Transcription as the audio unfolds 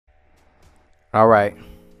All right.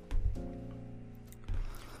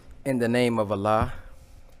 In the name of Allah,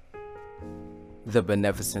 the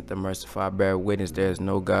beneficent, the merciful, I bear witness there is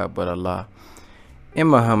no God but Allah, and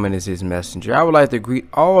Muhammad is his messenger. I would like to greet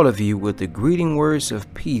all of you with the greeting words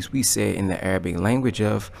of peace we say in the Arabic language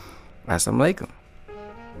of Assalamu alaikum.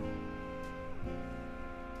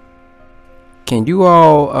 Can you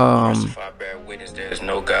all I bear witness there is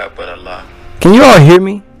no God but Allah. Can you all hear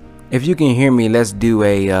me? If you can hear me, let's do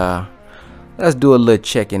a little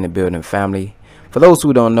check in the building, family. For those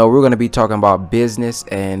who don't know, we're going to be talking about business,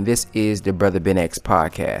 and this is the Brother Ben X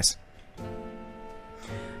podcast.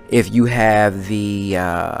 If you have the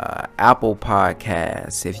Apple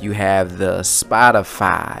Podcasts, if you have the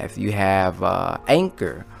Spotify, if you have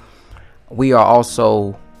Anchor, we are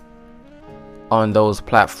also on those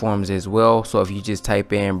platforms as well. So if you just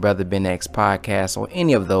type in Brother Ben X podcast or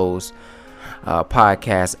any of those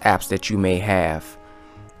podcast apps that you may have,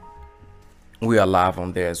 we are live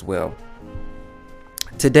on there as well.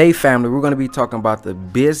 Today, family, we're going to be talking about the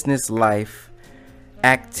business life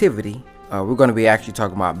activity. We're going to be actually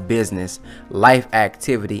talking about business life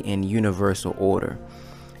activity in universal order.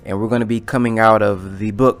 And we're going to be coming out of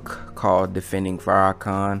the book called Defending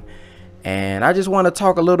Farrakhan. And I just want to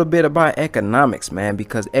talk a little bit about economics, man,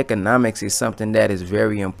 because economics is something that is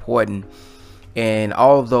very important. And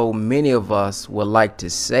although many of us would like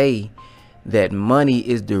to say that money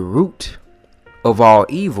is the root of all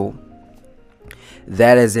evil,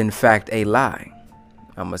 that is in fact a lie.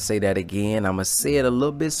 I'm going to say that again. I'm going to say it a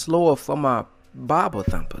little bit slower for my Bible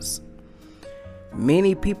thumpers.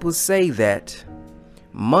 Many people say that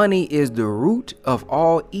money is the root of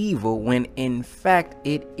all evil when in fact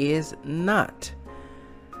it is not.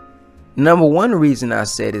 Number one reason I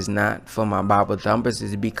said it's not for my Bible thumpers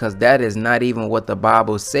is because that is not even what the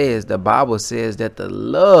Bible says. The Bible says that the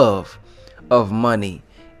love of money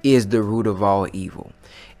is the root of all evil.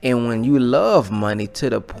 And when you love money to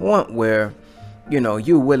the point where,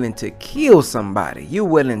 you're willing to kill somebody, you're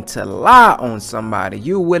willing to lie on somebody,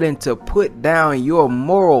 you're willing to put down your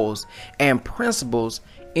morals and principles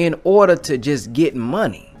in order to just get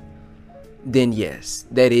money, then yes,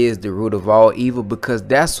 that is the root of all evil, because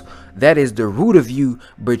that is the root of you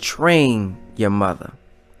betraying your mother.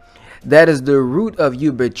 That is the root of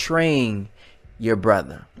you betraying your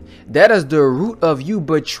brother. That is the root of you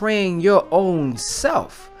betraying your own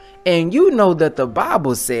self. And you know that the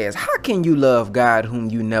Bible says, how can you love God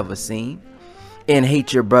whom you never seen and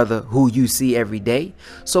hate your brother who you see every day?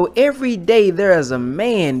 So every day there is a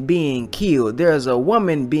man being killed. There is a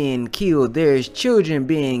woman being killed. There is children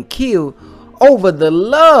being killed over the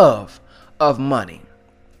love of money.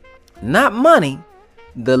 Not money,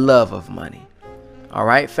 the love of money. All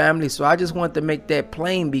right, family. So I just want to make that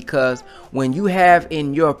plain, because when you have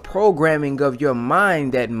in your programming of your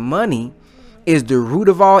mind that money is the root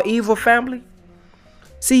of all evil, family,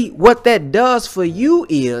 see what that does for you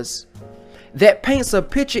is that paints a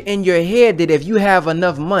picture in your head that if you have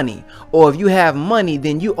enough money, or if you have money,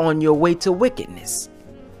 then you on your way to wickedness.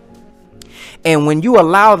 And when you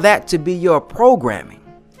allow that to be your programming,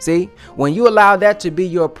 see, when you allow that to be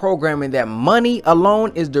your programming, that money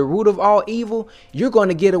alone is the root of all evil, you're going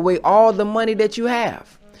to get away all the money that you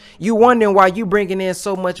have. You wondering why you bringing in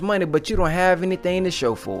so much money, but you don't have anything to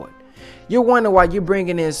show for it. You're wondering why you're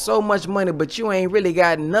bringing in so much money, but you ain't really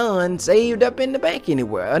got none saved up in the bank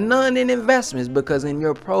anywhere, or none in investments, because in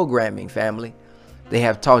your programming, family, they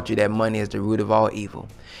have taught you that money is the root of all evil.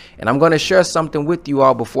 And I'm going to share something with you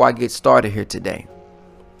all before I get started here today.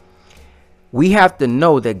 We have to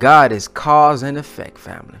know that God is cause and effect,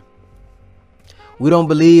 family. We don't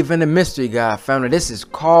believe in the mystery God, family. This is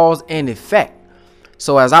cause and effect.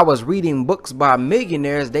 So as I was reading books by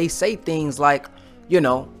millionaires, they say things like, you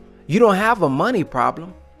don't have a money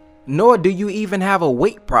problem, nor do you even have a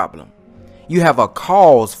weight problem. You have a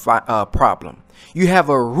cause problem. You have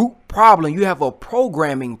a root problem. You have a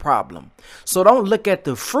programming problem. So don't look at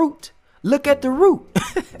the fruit. Look at the root.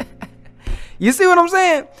 You see what I'm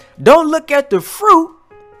saying? Don't look at the fruit.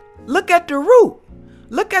 Look at the root.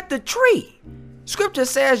 Look at the tree. Scripture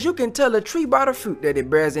says you can tell a tree by the fruit that it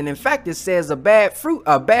bears. And in fact, it says a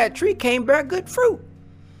bad tree can't bear good fruit.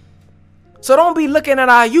 So don't be looking at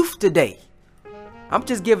our youth today. I'm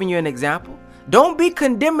just giving you an example. Don't be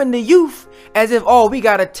condemning the youth as if, we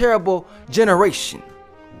got a terrible generation.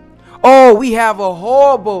 We have a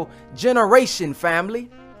horrible generation, family.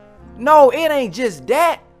 No, it ain't just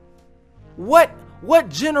that. What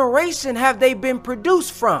generation have they been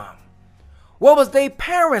produced from? What was their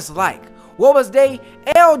parents like? What was they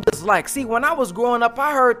elders like? See, when I was growing up,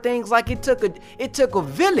 I heard things like it took a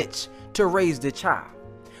village to raise the child.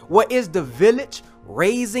 What is the village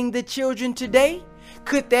raising the children today?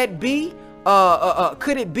 Could that be,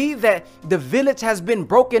 could it be that the village has been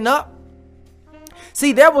broken up?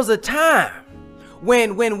 See, there was a time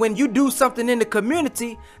when you do something in the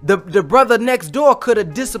community, the brother next door could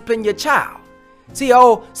have disciplined your child. See,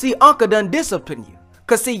 uncle done disciplined you.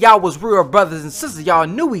 Cause see, y'all was real brothers and sisters. Y'all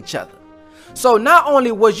knew each other. So not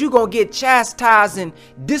only was you gonna get chastised and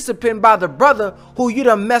disciplined by the brother who you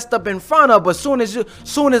done messed up in front of, but soon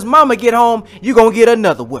as mama get home, you gonna get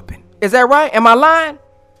another whipping. Is that right? Am I lying?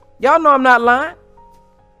 Y'all know I'm not lying.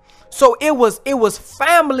 So it was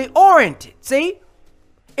family oriented. See,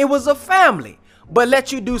 it was a family. But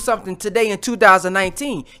let you do something today in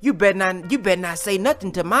 2019. You better not say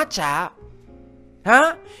nothing to my child.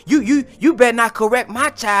 Huh? You better not correct my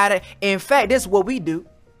child. In fact, this is what we do.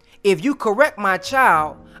 If you correct my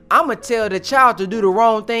child, I'm going to tell the child to do the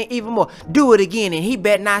wrong thing even more. Do it again, and he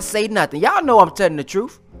better not say nothing. Y'all know I'm telling the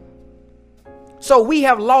truth. So we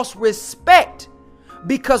have lost respect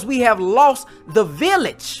because we have lost the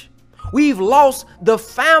village. We've lost the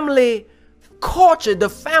family culture, the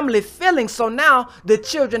family feeling. So now the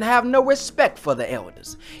children have no respect for the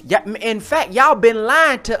elders. In fact, y'all been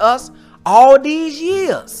lying to us all these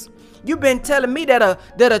years. You've been telling me that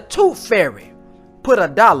a tooth fairy put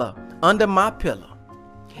 $1 under my pillow.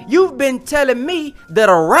 You've been telling me that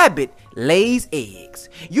a rabbit lays eggs.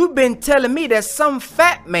 You've been telling me that some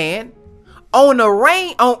fat man on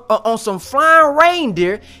some flying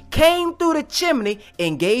reindeer came through the chimney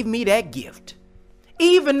and gave me that gift.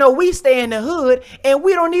 Even though we stay in the hood and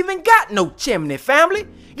we don't even got no chimney, family.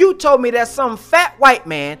 You told me that some fat white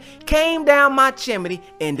man came down my chimney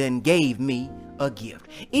and then gave me a gift.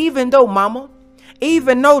 Even though mama,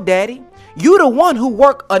 even though daddy, you the one who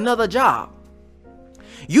work another job.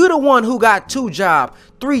 You the one who got 2 jobs,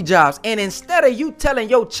 3 jobs. And instead of you telling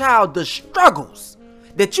your child the struggles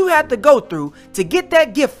that you had to go through to get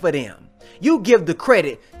that gift for them, you give the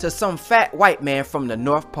credit to some fat white man from the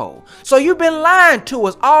North Pole. So you've been lying to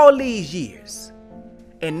us all these years.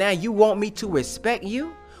 And now you want me to respect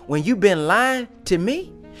you when you've been lying to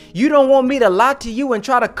me? You don't want me to lie to you and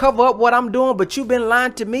try to cover up what I'm doing, but you've been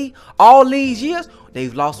lying to me all these years?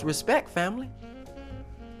 They've lost respect, family.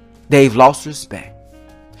 They've lost respect.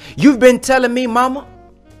 You've been telling me, mama.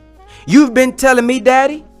 You've been telling me,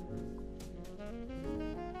 daddy,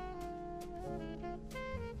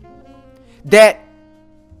 that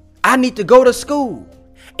I need to go to school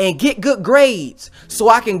and get good grades so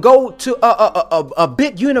I can go to a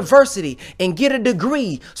big university and get a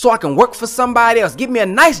degree so I can work for somebody else. Give me a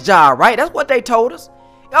nice job, right? That's what they told us.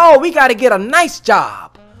 Oh, we got to get a nice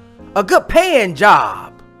job, a good paying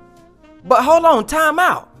job. But hold on, time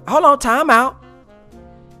out. Hold on, time out.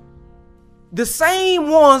 The same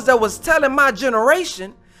ones that was telling my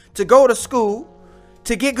generation to go to school,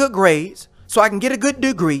 to get good grades so I can get a good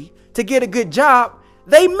degree, to get a good job,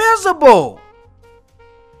 they miserable.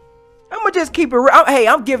 I'm gonna just keep it real. Hey,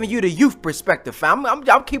 I'm giving you the youth perspective, fam.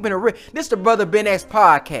 I'm keeping it real. This is the Brother Ben X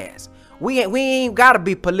podcast. We ain't gotta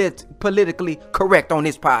be politically correct on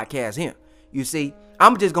this podcast here. You see,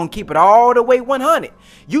 I'm just gonna keep it all the way 100.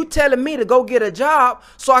 You telling me to go get a job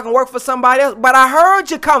so I can work for somebody else, but I heard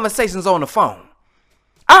your conversations on the phone.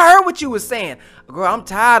 I heard what you was saying. Girl, I'm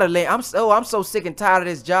tired of I'm so sick and tired of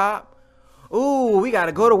this job. Ooh, we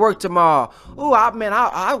gotta go to work tomorrow. Ooh,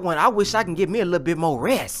 I wish I can get me a little bit more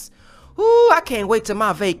rest. Ooh, I can't wait till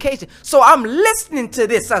my vacation. So I'm listening to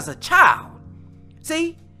this as a child.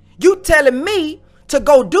 See, you telling me to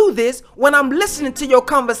go do this when I'm listening to your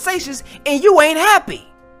conversations and you ain't happy.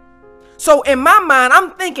 So in my mind,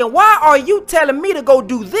 I'm thinking, why are you telling me to go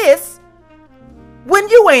do this when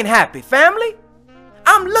you ain't happy, family?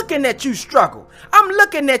 I'm looking at you struggle. I'm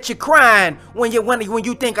looking at you crying when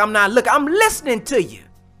you think I'm not looking. I'm listening to you.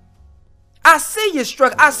 I see your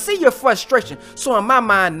struggle. I see your frustration. So in my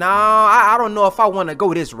mind, nah, I don't know if I want to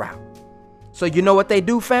go this route. So you know what they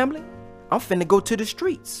do, family? I'm finna go to the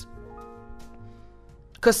streets.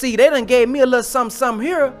 Cause see, they done gave me a little something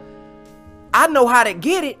here. I know how to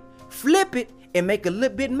get it, flip it, and make a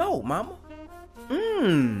little bit more, mama.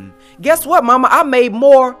 Guess what, mama? I made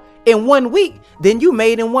more in 1 week than you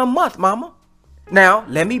made in 1 month, mama. Now,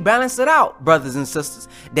 let me balance it out, brothers and sisters.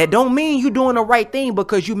 That don't mean you doing the right thing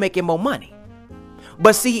because you making more money.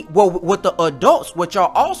 But see, what the adults, what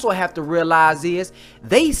y'all also have to realize is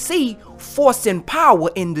they see force and power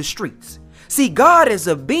in the streets. See, God is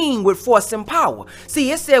a being with force and power.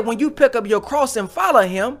 See, it said when you pick up your cross and follow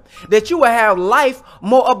him, that you will have life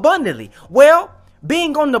more abundantly. Well,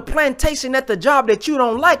 being on the plantation at the job that you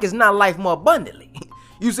don't like is not life more abundantly.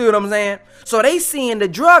 You see what I'm saying? So they seeing the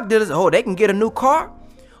drug dealers, oh, they can get a new car.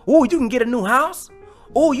 Oh, you can get a new house.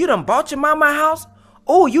 Oh, you done bought your mama house?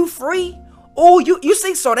 Oh, you free? Oh, you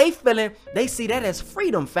see, so they see that as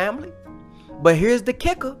freedom, family. But here's the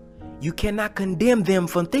kicker. You cannot condemn them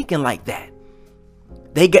from thinking like that.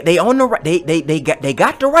 They got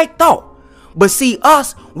the right thought. But see,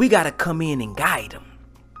 us, we got to come in and guide them.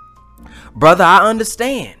 Brother, I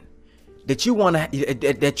understand that you want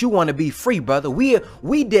to be free, brother.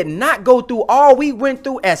 We did not go through all we went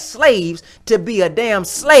through as slaves to be a damn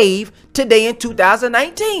slave today in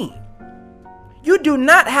 2019. You do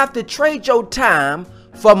not have to trade your time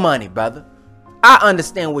for money, brother. I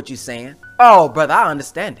understand what you're saying. Oh, brother, I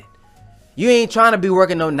understand it. You ain't trying to be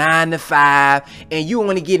working no 9 to 5 and you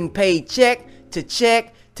only getting paid check to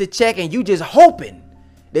check to check, and you just hoping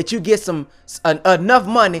that you get enough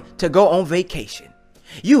money to go on vacation.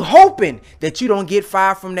 You hoping that you don't get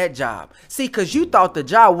fired from that job. See, because you thought the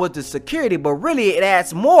job was the security, but really it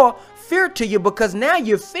adds more fear to you because now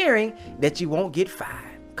you're fearing that you won't get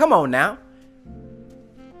fired. Come on now.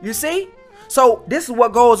 You see? So this is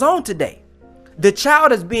what goes on today. The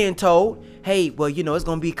child is being told, hey, well, you know, it's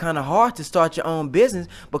going to be kind of hard to start your own business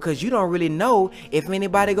because you don't really know if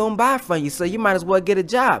anybody going to buy from you. So you might as well get a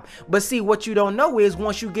job. But see, what you don't know is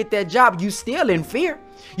once you get that job, you still in fear.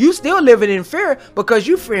 You still living in fear because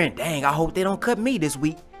you fearing, dang, I hope they don't cut me this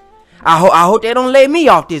week. I hope they don't lay me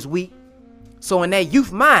off this week. So in that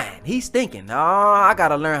youth mind, he's thinking, oh, I got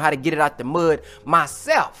to learn how to get it out the mud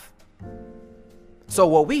myself. So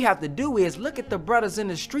what we have to do is look at the brothers in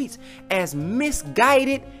the streets as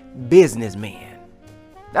misguided businessmen.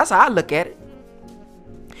 That's how I look at it.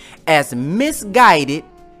 As misguided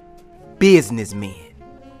businessmen.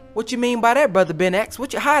 What you mean by that, Brother Ben X?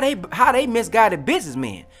 How they misguided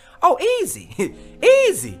businessmen? Oh, easy.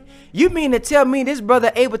 Easy. You mean to tell me this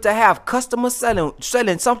brother able to have customers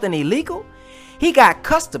selling something illegal? He got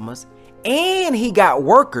customers, and he got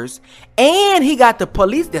workers, and he got the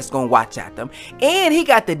police that's gonna watch at them, and he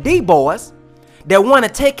got the D-boys that want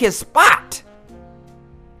to take his spot.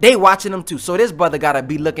 They watching him too. So this brother gotta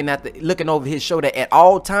be looking over his shoulder at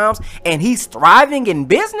all times, and he's thriving in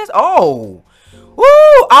business. Oh,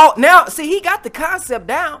 woo! Now see, he got the concept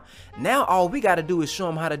down. Now all we gotta do is show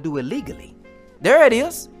him how to do it legally. There it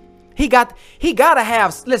is. He gotta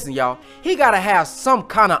have, listen y'all, he gotta have some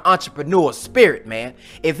kind of entrepreneur spirit, man.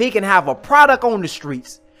 If he can have a product on the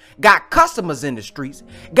streets, got customers in the streets,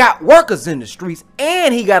 got workers in the streets,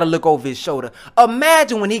 and he gotta look over his shoulder.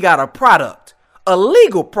 Imagine when he got a product, a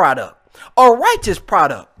legal product, a righteous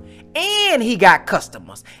product, and he got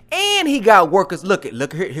customers, and he got workers. Look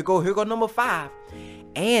here go number 5.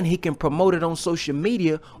 And he can promote it on social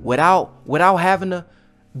media without having to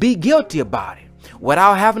be guilty about it.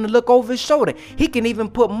 Without having to look over his shoulder. He can even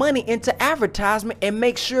put money into advertisement and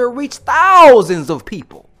make sure it reach thousands of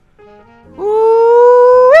people.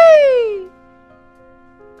 Ooh-wee.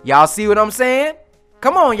 Y'all see what I'm saying?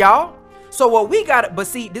 Come on, y'all. So what we got, but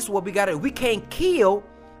see, this is what we got to do. We can't kill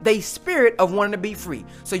the spirit of wanting to be free.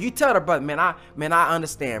 So you tell the brother, man, I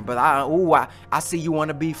understand, brother. I see you want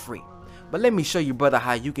to be free. But let me show you, brother,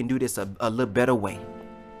 how you can do this a little better way.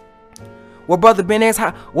 Well, Brother Ben X,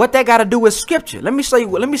 what that got to do with scripture? Let me show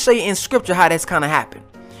you in scripture how that's kind of happened.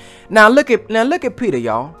 Now look at Peter,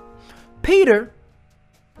 y'all. Peter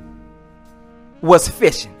was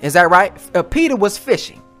fishing. Is that right? Peter was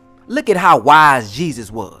fishing. Look at how wise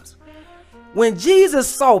Jesus was. When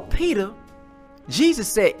Jesus saw Peter,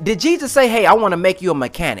 did Jesus say, hey, I want to make you a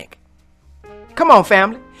mechanic? Come on,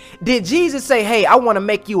 family. Did Jesus say, hey, I want to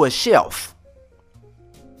make you a shelf?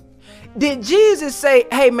 Did Jesus say,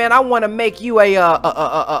 hey, man, I want to make you a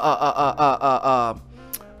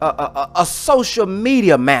social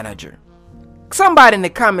media manager? Somebody in the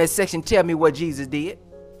comment section tell me what Jesus did.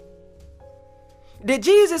 Did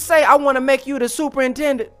Jesus say, I want to make you the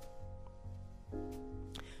superintendent?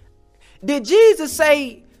 Did Jesus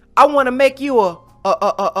say, I want to make you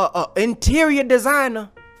a interior designer?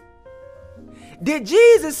 Did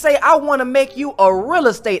Jesus say, I want to make you a real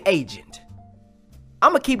estate agent?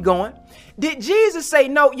 I'm going to keep going. Did Jesus say,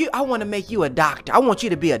 no, I want to make you a doctor. I want you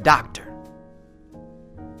to be a doctor.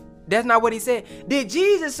 That's not what he said. Did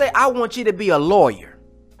Jesus say, I want you to be a lawyer?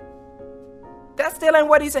 That still ain't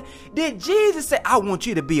what he said. Did Jesus say, I want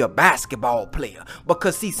you to be a basketball player?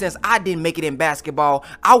 Because see, since I didn't make it in basketball,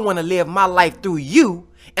 I want to live my life through you.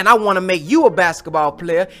 And I want to make you a basketball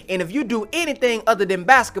player. And if you do anything other than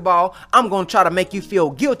basketball, I'm going to try to make you feel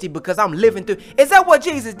guilty because I'm living through. Is that what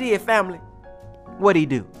Jesus did, family? What'd he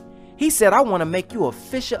do? He said, I want to make you a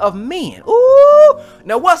fisher of men. Ooh,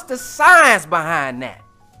 now what's the science behind that?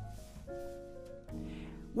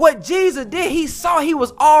 What Jesus did, he saw he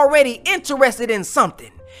was already interested in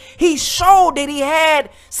something. He showed that he had,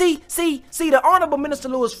 see, the Honorable Minister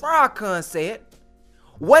Louis Farrakhan said,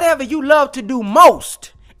 whatever you love to do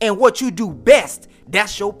most and what you do best,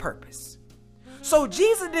 that's your purpose. So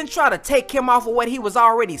Jesus didn't try to take him off of what he was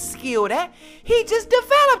already skilled at. He just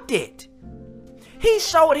developed it. He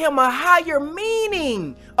showed him a higher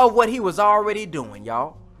meaning of what he was already doing,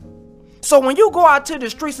 y'all. So when you go out to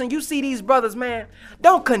the streets and you see these brothers, man,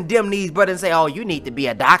 don't condemn these brothers and say, oh, you need to be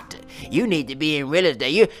a doctor. You need to be in real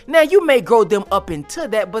estate. Now, you may grow them up into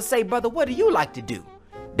that, but say, brother, what do you like to do?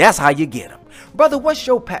 That's how you get them. Brother, what's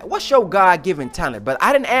your God-given talent? But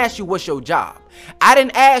I didn't ask you what's your job. I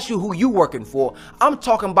didn't ask you who you working for. I'm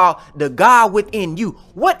talking about the God within you.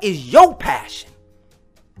 What is your passion?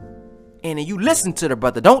 And then you listen to the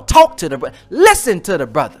brother. Don't talk to the brother. Listen to the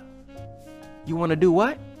brother. You want to do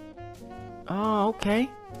what? Oh, okay.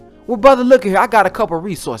 Well, brother, look here. I got a couple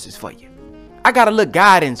resources for you. I got a little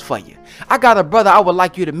guidance for you. I got a brother I would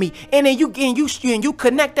like you to meet. And then you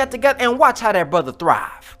connect that together and watch how that brother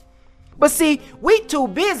thrive. But see, we too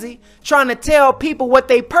busy trying to tell people what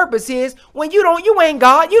their purpose is when you ain't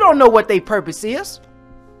God. You don't know what their purpose is.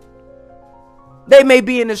 They may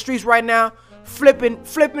be in the streets right now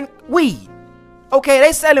flipping weed. Okay,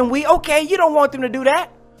 they selling weed. Okay, you don't want them to do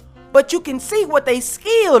that. But you can see what their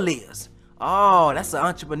skill is. Oh, that's an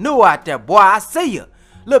entrepreneur out there, boy. I see you.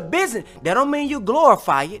 Look, business, that don't mean you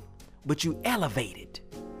glorify it, but you elevate it.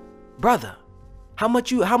 Brother, how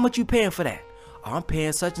much you paying for that? Oh, I'm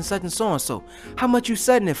paying such and such and so and so. How much you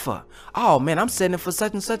setting it for? Oh man, I'm setting it for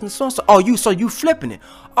such and such and so and so. Oh, you flipping it.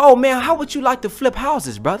 Oh man, how would you like to flip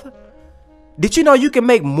houses, brother? Did you know you can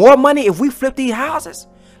make more money if we flip these houses?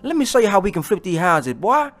 Let me show you how we can flip these houses,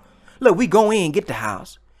 boy. Look, we go in and get the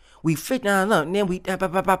house. We flip down, and then we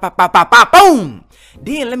boom.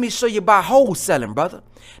 Then let me show you about wholesaling, brother.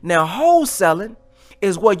 Now, wholesaling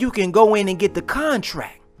is where you can go in and get the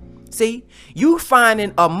contract. See, you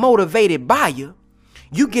finding a motivated buyer,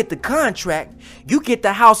 you get the contract, you get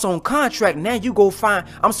the house on contract. Now you go find,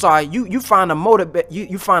 you find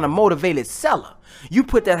a motivated seller. You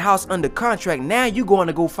put that house under contract. Now you going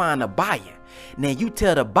to go find a buyer. Now you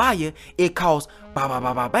tell the buyer it costs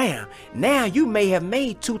bam. Now you may have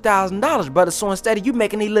made $2,000, brother. So instead of you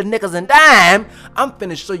making these little nickels and dime, I'm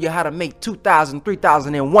finna show you how to make 2,000,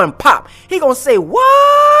 3,000 in one pop. He gonna say,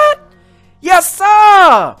 what? Yes,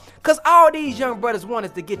 sir. Cause all these young brothers want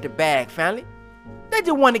us to get the bag, family. They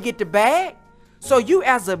just want to get the bag. So you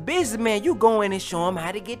as a businessman, you go in and show them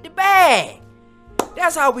how to get the bag.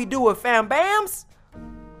 That's how we do it, fam bams.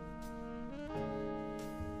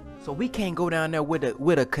 So we can't go down there with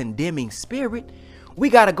a condemning spirit.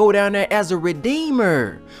 We got to go down there as a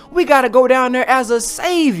redeemer. We got to go down there as a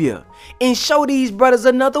savior and show these brothers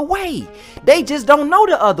another way. They just don't know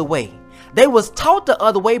the other way. They was taught the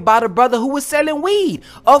other way by the brother who was selling weed.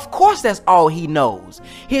 Of course, that's all he knows.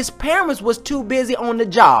 His parents was too busy on the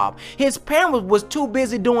job. His parents was too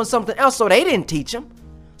busy doing something else, so they didn't teach him.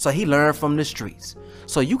 So he learned from the streets.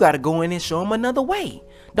 So you got to go in and show him another way.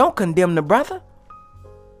 Don't condemn the brother.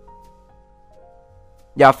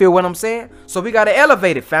 Y'all feel what I'm saying? So we got to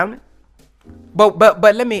elevate it, family. But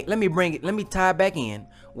let me tie back in.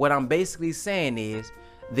 What I'm basically saying is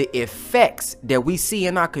the effects that we see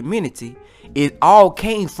in our community, it all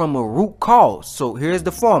came from a root cause. So here's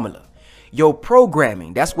the formula. Your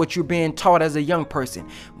programming, that's what you're being taught as a young person.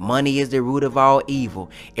 Money is the root of all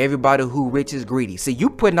evil. Everybody who rich is greedy. See, you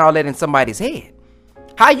putting all that in somebody's head.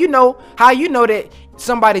 How you know that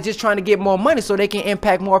somebody just trying to get more money so they can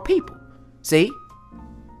impact more people? See?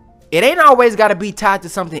 It ain't always got to be tied to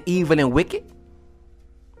something evil and wicked.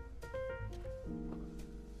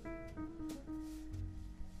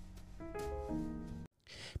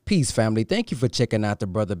 Peace, family. Thank you for checking out the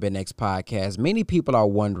Brother Ben X podcast. Many people are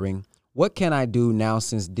wondering, what can I do now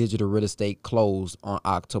since digital real estate closed on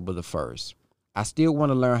October the 1st? I still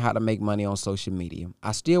want to learn how to make money on social media.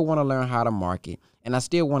 I still want to learn how to market, and I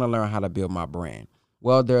still want to learn how to build my brand.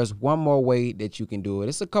 Well, there's one more way that you can do it.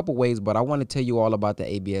 It's a couple ways, but I want to tell you all about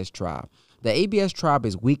the ABS Tribe. The ABS Tribe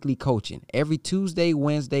is weekly coaching every Tuesday,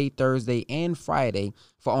 Wednesday, Thursday, and Friday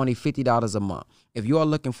for only $50 a month. If you are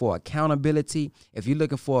looking for accountability, if you're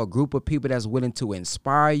looking for a group of people that's willing to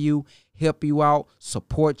inspire you, help you out,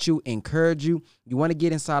 support you, encourage you, you want to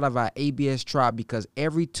get inside of our ABS Tribe, because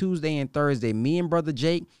every Tuesday and Thursday, me and Brother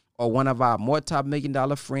Jake or one of our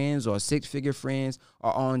multi-million-dollar friends or six-figure friends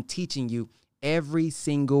are on teaching you every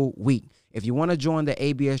single week. If you want to join the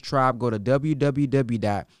ABS Tribe, go to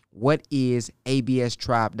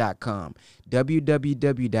www.whatisaBStribe.com.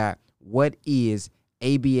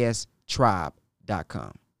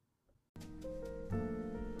 www.whatisaBStribe.com.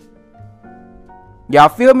 Y'all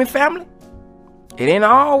feel me, family? It ain't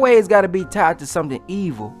always got to be tied to something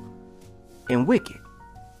evil and wicked.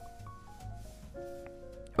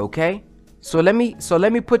 Okay? So let me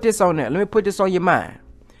put this on there. Let me put this on your mind.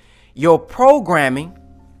 Your programming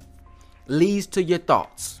leads to your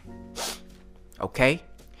thoughts. Okay?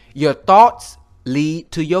 Your thoughts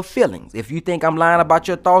lead to your feelings. If you think I'm lying about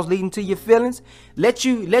your thoughts leading to your feelings, let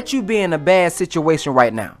you be in a bad situation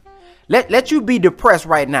right now. Let you be depressed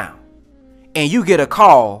right now. And you get a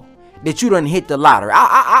call that you done hit the lottery.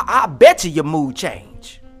 I bet you your mood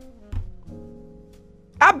change.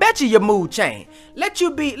 I bet you your mood change. Let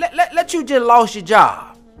you just lost your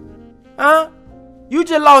job. Huh? You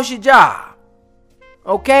just lost your job.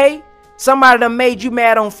 Okay? Somebody done made you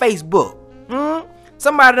mad on Facebook.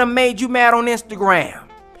 Somebody done made you mad on Instagram.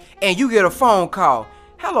 And you get a phone call.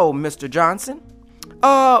 Hello, Mr. Johnson.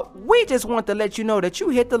 We just want to let you know that you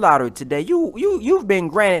hit the lottery today. You've been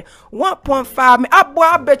granted 1.5 million.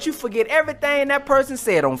 I bet you forget everything that person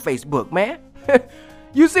said on Facebook, man.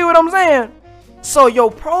 You see what I'm saying? So your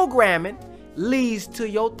programming leads to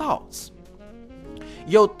your thoughts.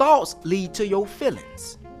 Your thoughts lead to your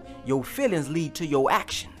feelings. Your feelings lead to your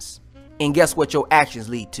actions. And guess what your actions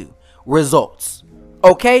lead to? Results.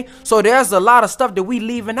 Okay? So there's a lot of stuff that we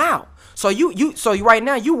leaving out. So right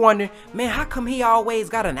now you wondering, man, how come he always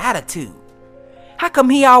got an attitude? How come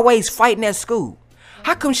he always fighting at school?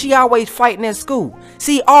 How come she always fighting at school?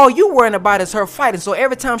 See, all you worrying about is her fighting. So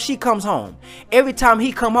every time she comes home, every time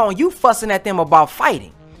he come home, you fussing at them about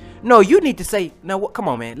fighting. No, you need to say, no, come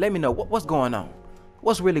on, man, let me know what's going on.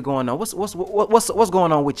 What's really going on? What's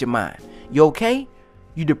going on with your mind? You okay?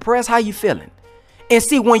 You depressed? How you feeling? And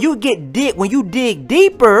see, when you dig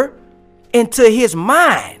deeper into his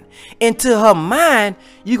mind, into her mind,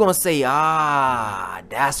 you're going to say,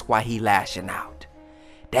 that's why he lashing out.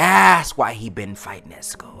 That's why he been fighting at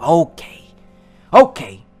school.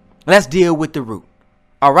 Okay. Let's deal with the root.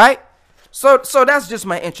 All right. So that's just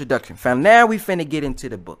my introduction, fam. Now we finna get into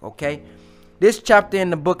the book. Okay. This chapter in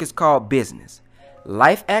the book is called Business,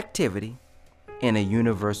 Life Activity in a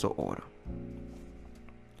Universal Order.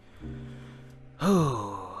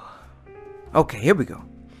 Okay, here we go.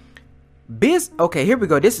 Here we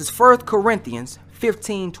go. This is 1 Corinthians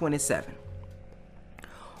 15:27.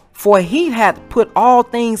 For he hath put all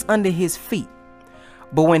things under his feet.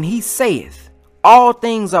 But when he saith, all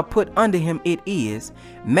things are put under him, it is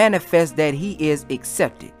manifest that he is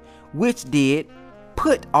accepted, which did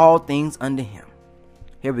put all things under him.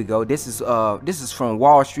 Here we go. This is from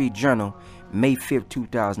Wall Street Journal, May 5th,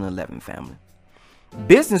 2011, family.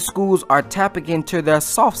 Business schools are tapping into their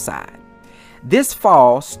soft side. This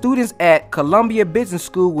fall, students at Columbia Business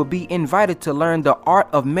School will be invited to learn the art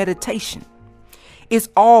of meditation. It's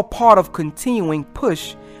all part of continuing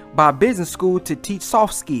push by business school to teach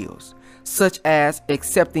soft skills, such as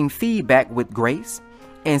accepting feedback with grace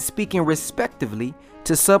and speaking respectively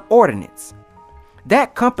to subordinates.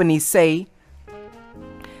 That companies say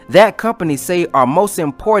are most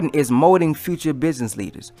important is molding future business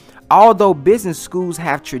leaders. Although business schools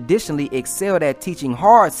have traditionally excelled at teaching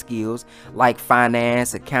hard skills like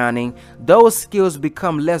finance, accounting, those skills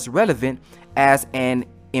become less relevant as an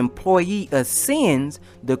employee ascends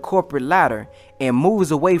the corporate ladder and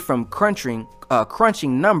moves away from crunching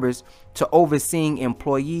numbers to overseeing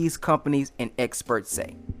employees, companies, and experts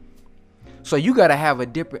say. So you got to have a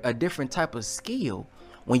different type of skill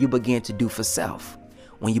when you begin to do for self,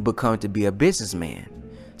 when you become to be a businessman.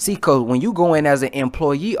 See, because when you go in as an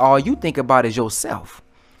employee, all you think about is yourself.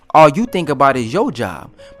 All you think about is your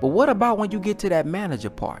job. But what about when you get to that manager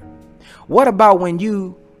part? What about when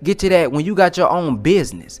you get to that, when you got your own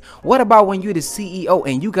business? What about when you're the CEO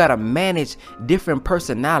and you got to manage different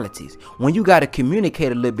personalities? When you got to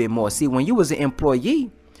communicate a little bit more? See, when you was an employee,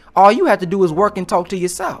 all you have to do is work and talk to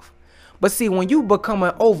yourself. But see, when you become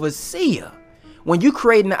an overseer, when you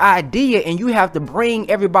create an idea and you have to bring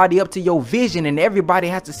everybody up to your vision and everybody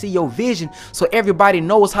has to see your vision so everybody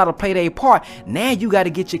knows how to play their part, now you got to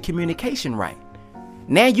get your communication right.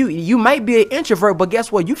 Now you might be an introvert, but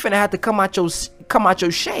guess what? You finna have to come out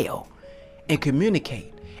your shell and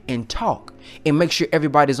communicate and talk and make sure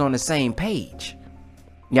everybody's on the same page.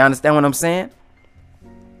 You understand what I'm saying?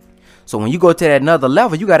 So when you go to that another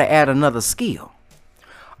level, you got to add another skill.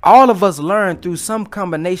 All of us learn through some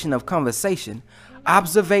combination of conversation,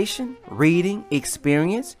 observation, reading,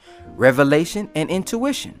 experience, revelation, and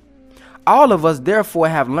intuition. All of us therefore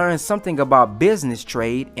have learned something about business,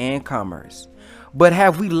 trade, and commerce. But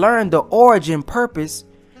have we learned the origin, purpose,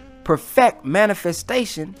 perfect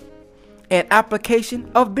manifestation, and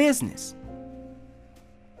application of business?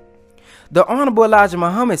 The Honorable Elijah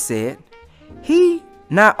Muhammad said, "He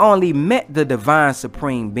not only met the divine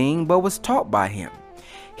supreme being, but was taught by him.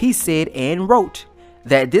 He said and wrote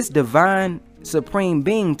that this divine supreme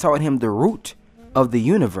being taught him the root of the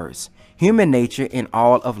universe, human nature, and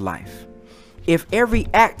all of life. If every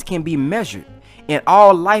act can be measured and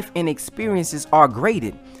all life and experiences are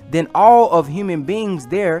graded, then all of human beings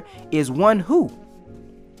there is one who,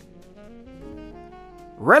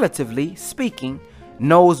 relatively speaking,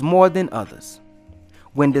 knows more than others.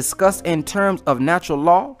 When discussed in terms of natural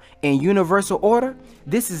law and universal order,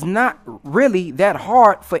 this is not really that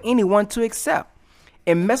hard for anyone to accept.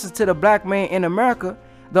 In Message to the Black Man in America,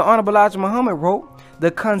 the Honorable Elijah Muhammad wrote,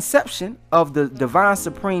 "The conception of the divine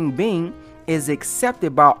supreme being is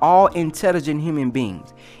accepted by all intelligent human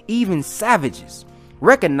beings. Even savages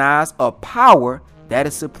recognize a power that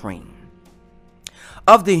is supreme.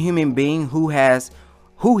 Of the human being who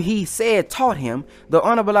he said taught him, the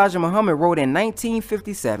Honorable Elijah Muhammad wrote in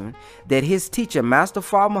 1957 that his teacher, Master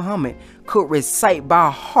Fard Muhammad, could recite by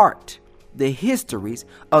heart the histories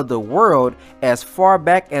of the world as far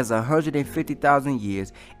back as 150,000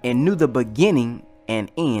 years and knew the beginning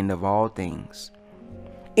and end of all things.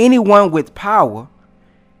 Anyone with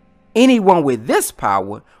this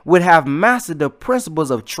power would have mastered the principles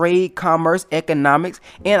of trade, commerce, economics,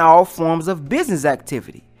 and all forms of business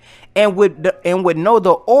activity, and would know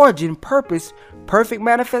the origin, purpose, perfect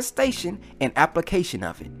manifestation, and application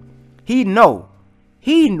of it. He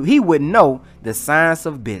would know the science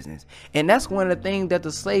of business. And that's one of the things that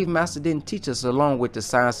the slave master didn't teach us, along with the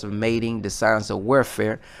science of mating, the science of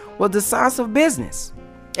warfare, was the science of business.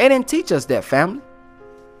 They didn't teach us that, family.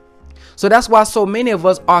 So that's why so many of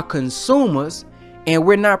us are consumers and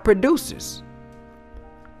we're not producers.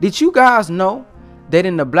 Did you guys know that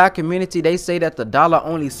in the black community, they say that the dollar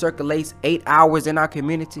only circulates 8 hours in our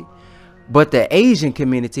community? But the Asian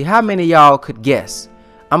community, how many of y'all could guess?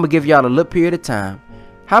 I'm going to give y'all a little period of time.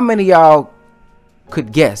 How many of y'all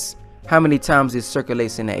could guess how many times it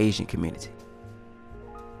circulates in the Asian community?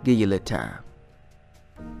 Give you a little time.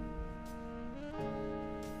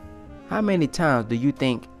 How many times do you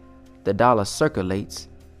think the dollar circulates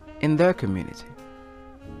in their community?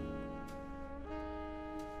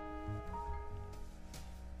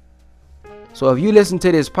 So if you listen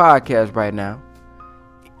to this podcast right now,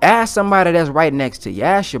 ask somebody that's right next to you.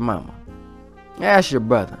 Ask your mama. Ask your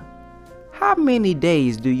brother. How many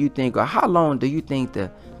days do you think, or how long do you think the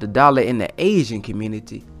dollar in the Asian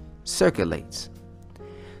community circulates?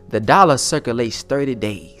 The dollar circulates 30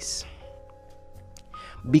 days.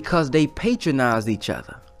 Because they patronize each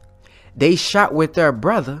other. They shop with their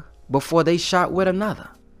brother before they shop with another.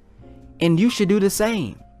 And you should do the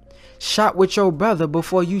same. Shop with your brother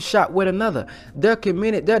before you shop with another. Their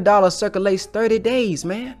dollar circulates 30 days,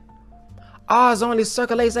 man. Ours only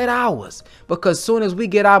circulates 8 hours. Because as soon as we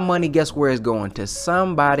get our money, guess where it's going? To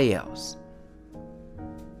somebody else.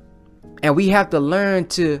 And we have to learn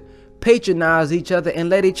to patronize each other and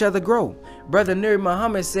let each other grow. Brother Nuri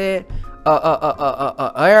Muhammad said,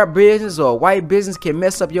 a Arab business or a white business can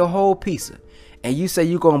mess up your whole pizza, and you say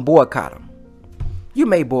you're gonna boycott them. You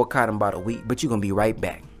may boycott them about a week, but you're gonna be right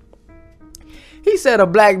back. He said a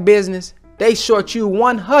black business, they short you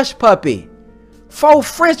 1 hush puppy, 4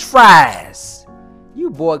 French fries.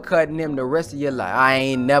 You boycotting them the rest of your life. I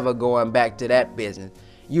ain't never going back to that business.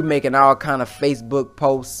 You making all kind of Facebook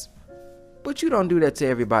posts, but you don't do that to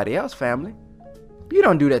everybody else, family. You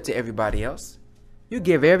don't do that to everybody else. You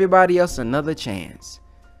give everybody else another chance,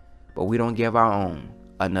 but we don't give our own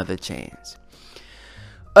another chance.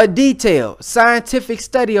 A detailed scientific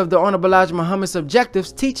study of the Honorable Elijah Muhammad's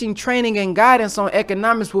objectives, teaching, training, and guidance on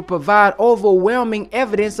economics will provide overwhelming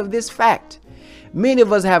evidence of this fact. Many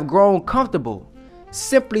of us have grown comfortable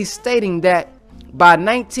simply stating that by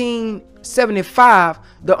 1975,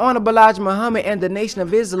 the Honorable Elijah Muhammad and the Nation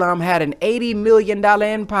of Islam had an $80 million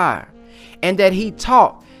empire, and that he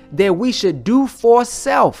taught that we should do for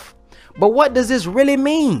self. But what does this really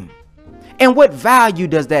mean? And what value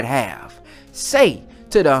does that have? Say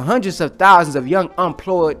to the hundreds of thousands of young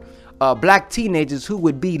unemployed black teenagers who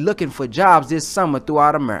would be looking for jobs this summer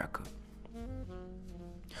throughout America.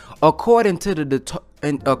 According to the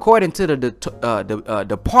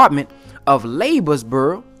Department of Labor's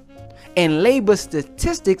Bureau and Labor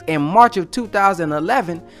Statistics in March of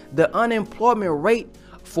 2011, the unemployment rate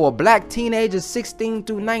for black teenagers 16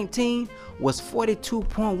 through 19 was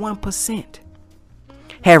 42.1%.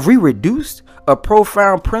 Have we reduced a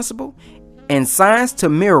profound principle in science to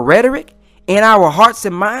mere rhetoric in our hearts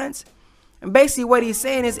and minds? And basically what he's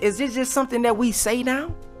saying is this just something that we say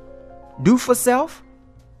now? Do for self?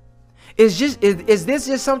 Is this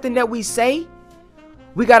just something that we say?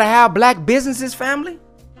 We got to have black businesses, family?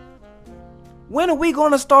 When are we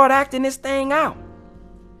going to start acting this thing out?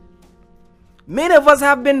 Many of us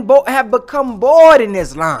have become bored in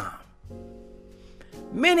Islam.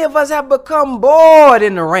 Many of us have become bored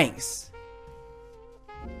in the ranks.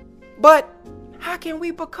 But how can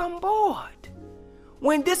we become bored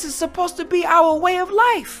when this is supposed to be our way of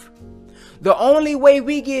life? The only way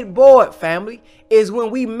we get bored, family, is when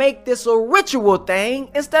we make this a ritual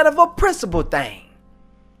thing instead of a principle thing.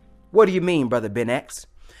 What do you mean, Brother Ben X?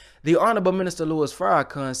 The Honorable Minister Louis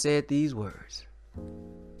Farrakhan said these words.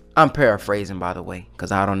 I'm paraphrasing, by the way,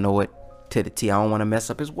 because I don't know it to the T. I don't want to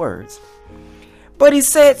mess up his words. But he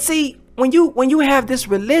said, see, when you have this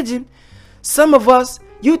religion, some of us,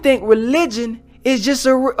 you think religion is just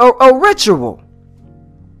a ritual.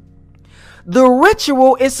 The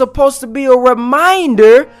ritual is supposed to be a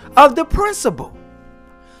reminder of the principle.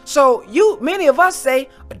 So many of us say,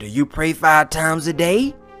 do you pray 5 times a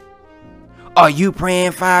day? Are you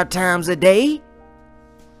praying 5 times a day?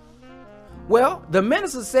 Well, the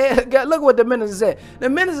minister said, look what the minister said. The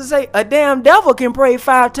minister said a damn devil can pray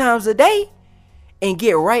 5 times a day and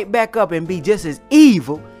get right back up and be just as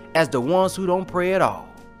evil as the ones who don't pray at all.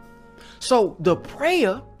 So the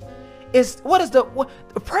prayer is,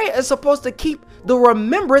 the prayer is supposed to keep the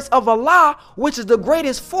remembrance of Allah, which is the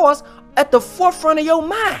greatest force, at the forefront of your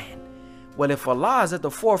mind. Well, if Allah is at the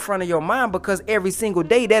forefront of your mind because every single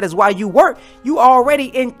day that is why you work, you already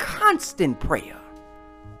in constant prayer.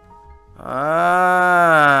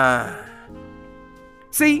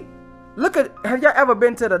 See, have y'all ever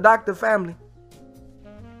been to the doctor, family?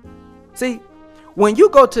 See, when you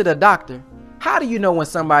go to the doctor, how do you know when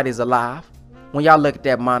somebody's alive? When y'all look at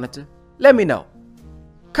that monitor? Let me know.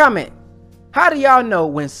 Comment. How do y'all know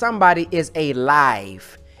when somebody is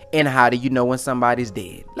alive? And how do you know when somebody's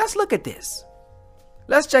dead? Let's look at this.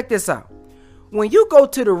 Let's check this out. When you go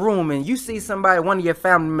to the room and you see somebody, one of your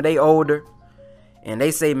family, they older, and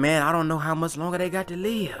they say, man, I don't know how much longer they got to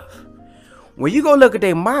live. When you go look at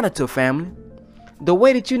their monitor, family, the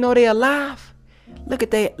way that you know they're alive, look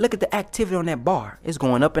at the activity on that bar. It's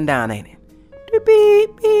going up and down, ain't it?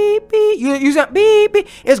 Beep, beep, beep. You sound beep, beep.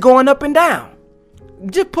 It's going up and down.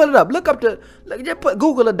 Just pull it up.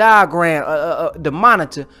 Google a diagram, the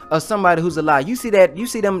monitor of somebody who's alive. You see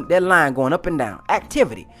that line going up and down.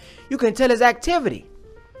 Activity. You can tell it's activity.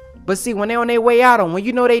 But see, when they're on their way out, when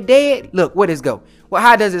you know they dead, look, where does it go? Well,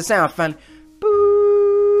 how does it sound, family? Boo.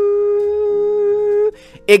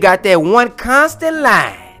 It got that one constant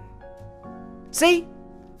line. See?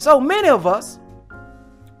 So many of us,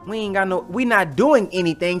 we not doing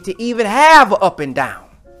anything to even have an up and down.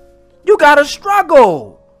 You gotta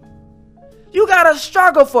struggle. You gotta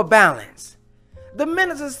struggle for balance. The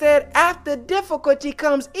minister said, after difficulty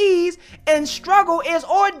comes ease, and struggle is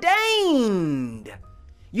ordained.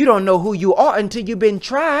 You don't know who you are until you've been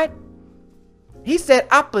tried. He said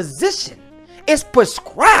opposition is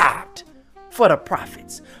prescribed for the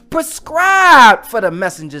prophets, prescribed for the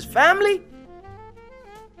messengers, family.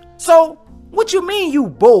 So what you mean you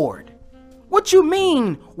bored? What you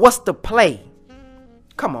mean what's the play?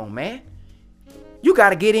 Come on, man. You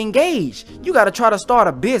got to get engaged. You got to try to start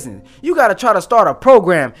a business. You got to try to start a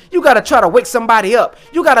program. You got to try to wake somebody up.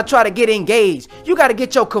 You got to try to get engaged. You got to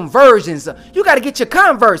get your conversions up. You got to get your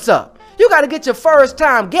converts up. You got to get your first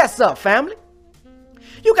time guests up, family.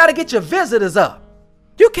 You got to get your visitors up.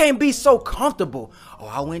 You can't be so comfortable. Oh,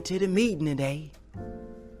 I went to the meeting today.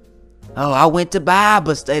 Oh, I went to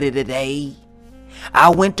Bible study today. I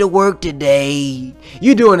went to work today.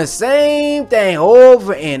 You're doing the same thing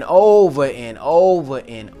over and over and over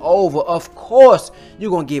and over. Of course,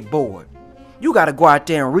 you're going to get bored. You got to go out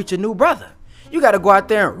there and reach a new brother. You got to go out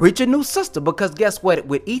there and reach a new sister, because guess what?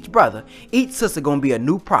 With each brother, each sister going to be a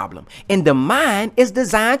new problem. And the mind is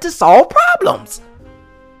designed to solve problems.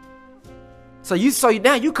 So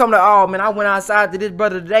now you come to, oh man, I went outside to this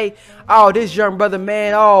brother today. Oh, this young brother,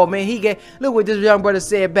 man. Oh man, look what this young brother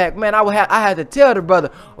said back. Man, I had to tell the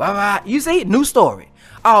brother. You see, new story.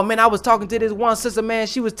 Oh man, I was talking to this one sister, man.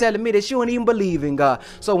 She was telling me that she wouldn't even believe in God.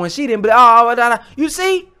 So when she didn't believe, you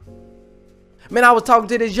see? Man, I was talking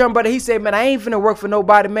to this young brother. He said, man, I ain't finna work for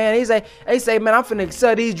nobody, man. He say, man, I'm finna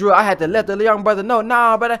sell these drugs. I had to let the young brother know.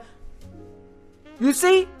 Nah, brother. You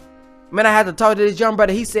see? Man, I had to talk to this young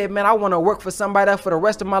brother. He said, man, I want to work for somebody else for the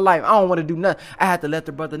rest of my life. I don't want to do nothing. I had to let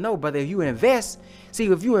the brother know, brother, if you invest,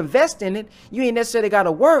 if you invest in it, you ain't necessarily got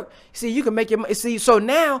to work. See, you can make your money. See, so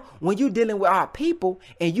now when you dealing with our people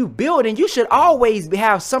and you building, you should always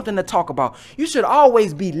have something to talk about. You should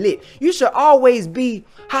always be lit. You should always be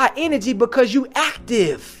high energy because you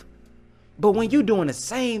active. But when you doing the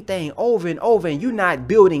same thing over and over and you not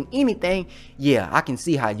building anything, yeah, I can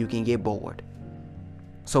see how you can get bored.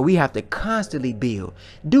 So we have to constantly build.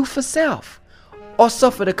 Do for self or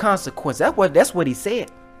suffer the consequence. That's what he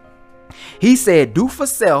said. He said, do for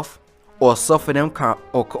self or suffer them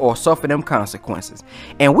consequences.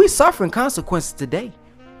 And we suffering consequences today.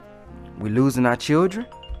 We losing our children.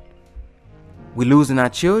 We losing our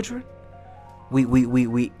children.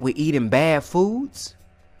 We eating bad foods.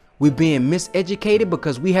 We being miseducated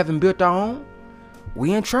because we haven't built our own.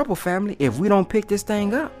 We in trouble, family, if we don't pick this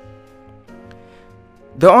thing up.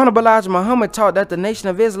 The Honorable Elijah Muhammad taught that the Nation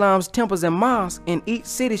of Islam's temples and mosques in each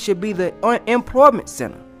city should be the employment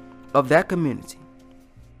center of that community.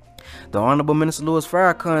 The Honorable Minister Louis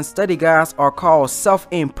Farrakhan's study guides are called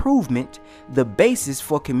Self-Improvement, the Basis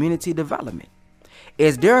for Community Development.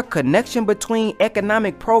 Is there a connection between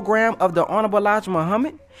economic program of the Honorable Elijah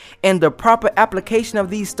Muhammad and the proper application of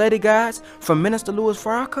these study guides from Minister Louis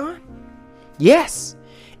Farrakhan? Yes,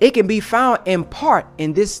 it can be found in part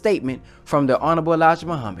in this statement from the Honorable Elijah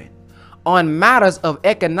Muhammad. On matters of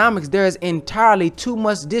economics, there is entirely too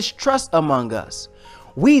much distrust among us.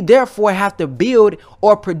 We therefore have to build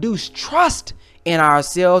or produce trust in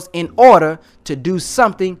ourselves in order to do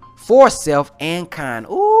something for self and kind.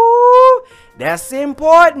 Ooh, that's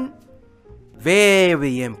important.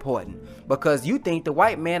 Very important. Because you think the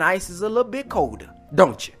white man ice is a little bit colder,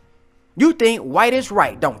 don't you? You think white is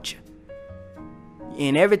right, don't you?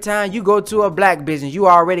 And every time you go to a black business, you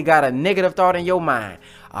already got a negative thought in your mind.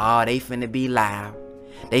 Oh, they finna be loud.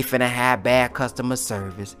 They finna have bad customer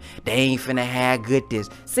service. They ain't finna have good this.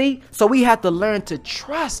 See, so we have to learn to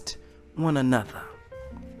trust one another.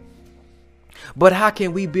 But how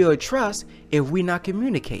can we build trust if we're not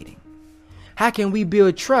communicating? How can we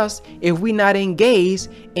build trust if we're not engaged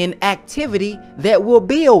in activity that will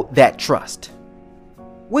build that trust?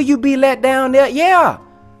 Will you be let down there? Yeah.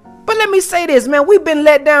 But let me say this, man. We've been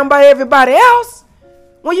let down by everybody else.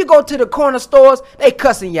 When you go to the corner stores, they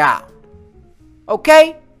cussing you out.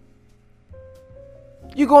 Okay?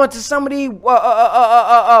 You go into some of these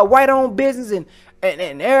white-owned business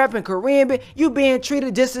and Arab and Korean, you being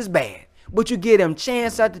treated just as bad. But you give them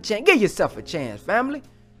chance after chance. Give yourself a chance, family.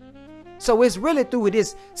 So it's really through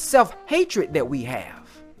this self-hatred that we have.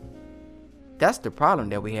 That's the problem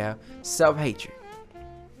that we have, self-hatred.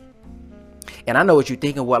 And I know what you're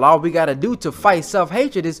thinking. Well, all we got to do to fight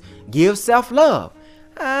self-hatred is give self-love.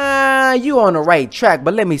 You on the right track,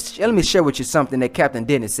 but let me share with you something that Captain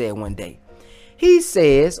Dennis said one day. He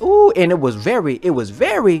says, ooh, and it was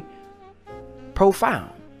very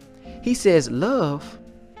profound. He says, love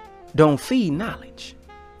don't feed knowledge.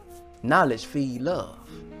 Knowledge feed love.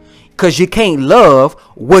 Because you can't love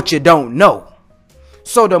what you don't know.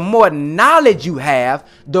 So the more knowledge you have,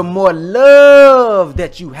 the more love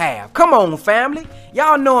that you have. Come on, family.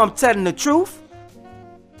 Y'all know I'm telling the truth.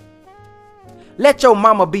 Let your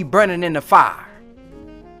mama be burning in the fire.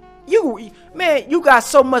 Man, you got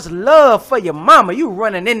so much love for your mama. You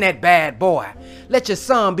running in that bad boy. Let your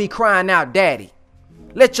son be crying out daddy.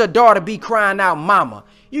 Let your daughter be crying out mama.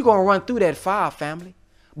 You gonna run through that fire, family.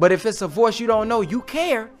 But if it's a voice you don't know, you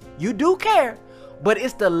care. You do care. But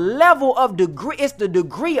it's the level of degree. It's the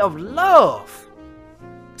degree of love.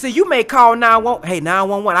 See, you may call 911. Hey,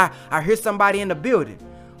 911. I hear somebody in the building.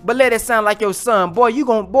 But let it sound like your son. Boy,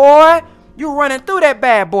 you running through that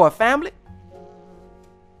bad boy, family.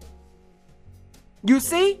 You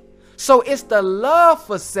see? So it's the love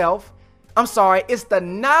for self. It's the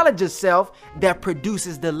knowledge of self that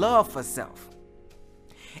produces the love for self.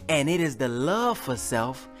 And it is the love for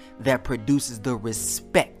self that produces the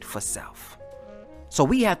respect for self. So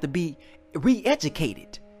we have to be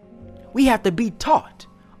re-educated. We have to be taught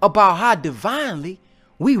about how divinely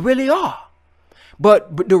we really are.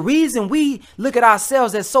 But the reason we look at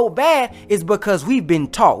ourselves as so bad is because we've been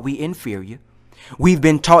taught we're inferior. We've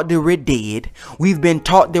been taught that we're dead. We've been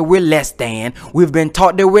taught that we're less than. We've been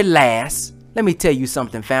taught that we're last. Let me tell you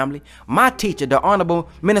something, family. My teacher, the Honorable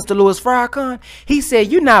Minister Louis Farrakhan, he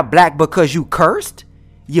said, you're not black because you cursed.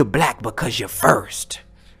 You're black because you're first.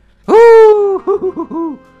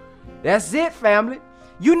 Ooh, that's it, family.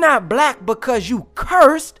 You're not black because you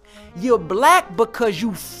cursed. You're black because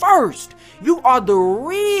you first. You are the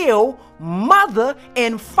real mother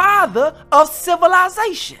and father of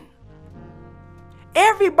civilization.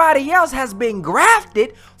 Everybody else has been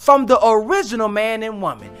grafted from the original man and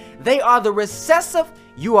woman. They are the recessive.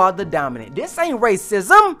 You are the dominant. This ain't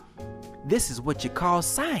racism. This is what you call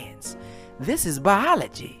science. This is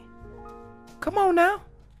biology. Come on now.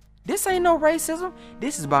 This ain't no racism.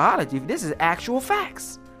 This is biology. This is actual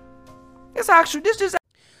facts.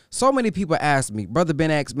 So many people ask me, Brother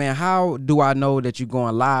Ben X, man, how do I know that you're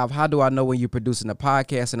going live? How do I know when you're producing a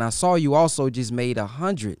podcast? And I saw you also just made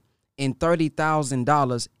 100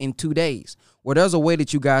 $130,000 in 2 days. Well, there's a way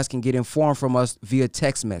that you guys can get informed from us via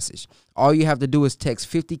text message. All you have to do is text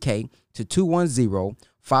 50K to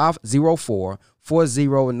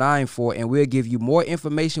 210-504-4094, and we'll give you more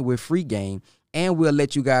information with free game, and we'll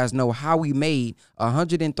let you guys know how we made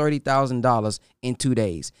 $130,000 in 2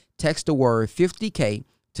 days. Text the word 50K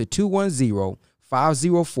to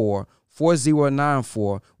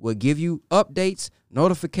 210-504-4094. We'll give you updates,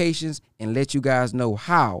 notifications, and let you guys know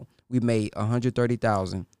how we made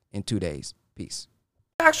 $130,000 in 2 days. Peace.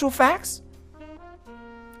 Actual facts.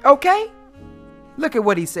 Okay? Look at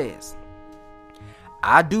what he says.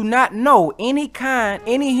 I do not know any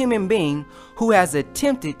human being who has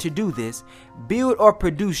attempted to do this, build or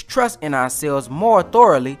produce trust in ourselves more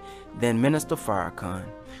thoroughly than Minister Farrakhan,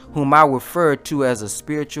 whom I refer to as a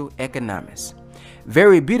spiritual economist.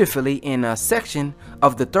 Very beautifully in a section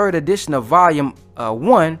of the 3rd edition of volume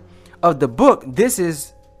 1 of the book, this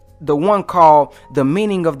is the one called The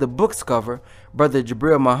Meaning of the Book's Cover, Brother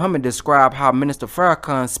Jabril Muhammad described how Minister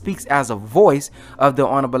Farrakhan speaks as a voice of the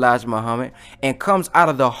Honorable Elijah Muhammad and comes out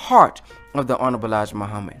of the heart of the Honorable Elijah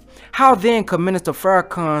Muhammad. How then could Minister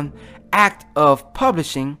Farrakhan act of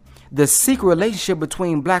publishing the secret relationship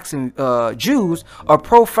between blacks and Jews, a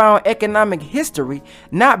profound economic history,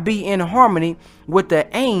 not be in harmony with the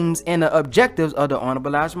aims and the objectives of the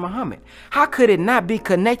Honorable Elijah Muhammad? How could it not be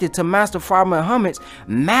connected to Master Farrakhan Muhammad's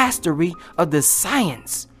mastery of the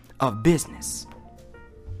science of business?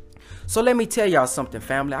 So let me tell y'all something,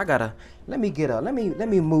 family. Let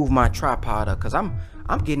me move my tripod up, because I'm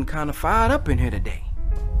getting kind of fired up in here today.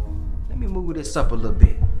 Let me move this up a little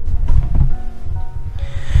bit.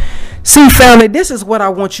 See, family, this is what I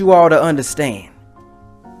want you all to understand.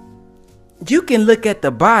 You can look at the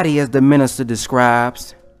body as the minister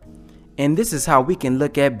describes, and this is how we can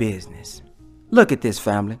look at business. Look at this,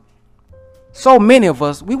 family. So many of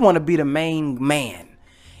us, we want to be the main man.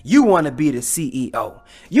 You want to be the CEO.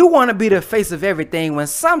 You want to be the face of everything, when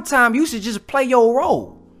sometimes you should just play your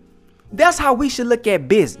role. That's how we should look at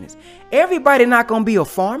business. Everybody not going to be a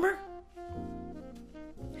farmer.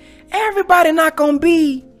 Everybody not going to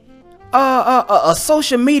be a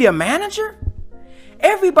social media manager.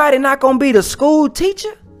 Everybody not gonna be the school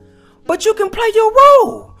teacher, but you can play your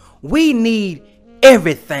role. We need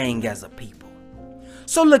everything as a people.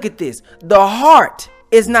 So look at this. The heart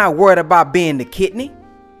is not worried about being the kidney,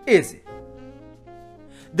 is it?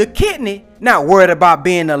 The kidney not worried about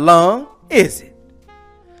being the lung, is it?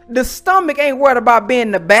 The stomach ain't worried about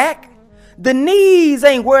being the back. The knees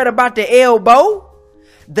ain't worried about the elbow.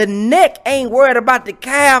 The neck ain't worried about the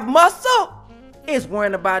calf muscle. It's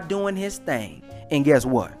worried about doing his thing. And guess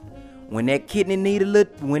what? When that kidney need a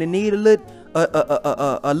little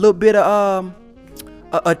bit of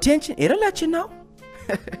attention, it'll let you know.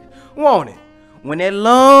 Won't it? When that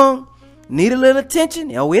lung need a little attention,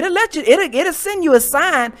 it'll let you. It'll send you a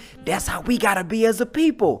sign. That's how we gotta be as a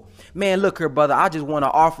people. Man, look here, brother. I just want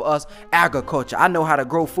to offer us agriculture. I know how to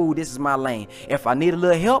grow food. This is my lane. If I need a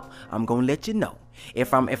little help, I'm gonna let you know.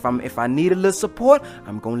 If I need a little support,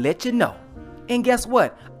 I'm gonna let you know. And guess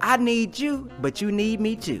what? I need you, but you need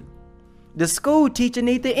me too. The school teacher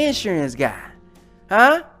needs the insurance guy.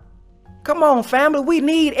 Huh? Come on, family. We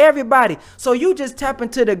need everybody. So you just tap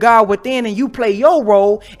into the God within and you play your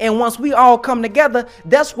role. And once we all come together,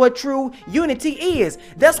 that's what true unity is.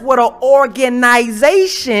 That's what an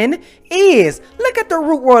organization is. Look at the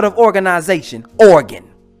root word of organization. Organ.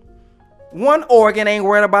 One organ ain't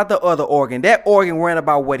worried about the other organ. That organ worried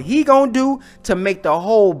about what he gonna do to make the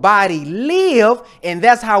whole body live. And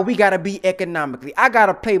that's how we gotta be economically. I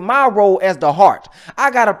gotta play my role as the heart.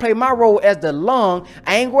 I gotta play my role as the lung.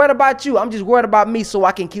 I ain't worried about you. I'm just worried about me so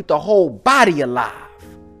I can keep the whole body alive.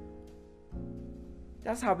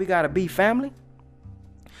 That's how we gotta be, family.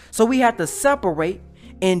 So we have to separate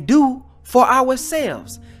and do for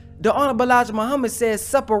ourselves. The Honorable Elijah Muhammad says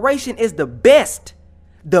separation is the best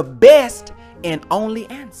and only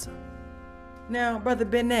answer. Now, Brother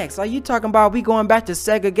Ben X, are you talking about we going back to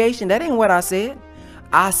segregation? That ain't what I said.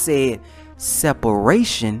 I said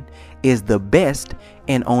separation is the best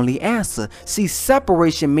and only answer. See,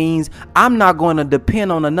 separation means I'm not going to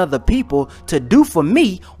depend on another people to do for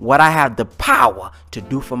me what I have the power to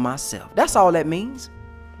do for myself. That's all that means.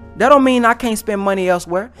 That don't mean I can't spend money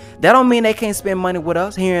elsewhere. That don't mean they can't spend money with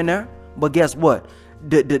us here and there. But guess what?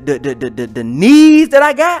 The needs that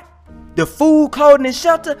I got, the food, clothing, and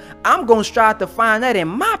shelter, I'm going to strive to find that in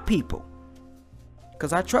my people.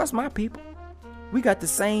 Because I trust my people. We got the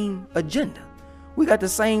same agenda. We got the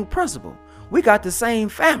same principle. We got the same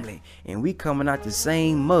family. And we coming out the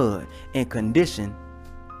same mud and condition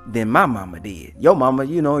than my mama did. Your mama,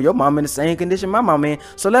 your mama in the same condition my mama in.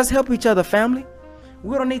 So let's help each other, family.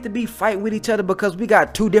 We don't need to be fighting with each other because we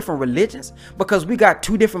got two different religions, because we got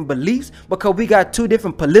two different beliefs, because we got two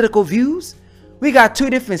different political views. We got two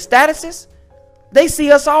different statuses. They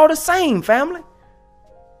see us all the same, family.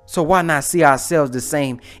 So why not see ourselves the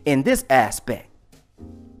same in this aspect?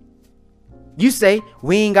 You say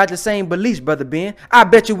we ain't got the same beliefs, Brother Ben. I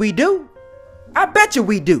bet you we do. I bet you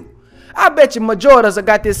we do. I bet you majority of us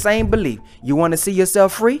got this same belief. You want to see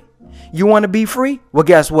yourself free? You want to be free? Well,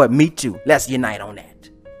 guess what? Me too. Let's unite on that.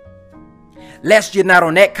 Let's unite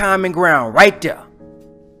on that common ground right there.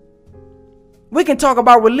 We can talk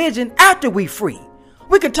about religion after we free.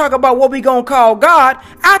 We can talk about what we gonna call God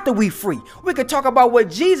after we free. We can talk about what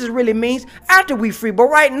Jesus really means after we free. But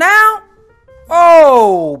right now,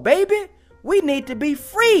 oh baby, we need to be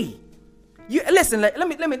free. You listen.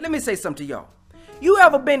 Let me say something to y'all. You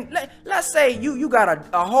ever been? Let's say you got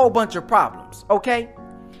a whole bunch of problems, okay?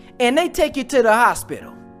 And they take you to the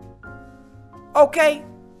hospital, okay?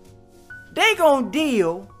 They gonna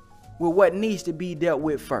deal with what needs to be dealt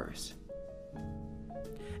with first.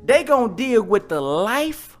 They gonna deal with the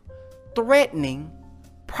life-threatening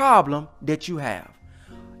problem that you have.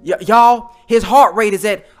 Y'all, his heart rate is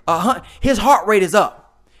at his heart rate is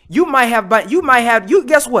up.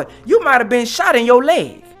 Guess what? You might have been shot in your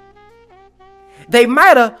leg. They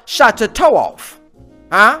might have shot your toe off.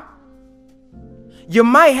 Huh? You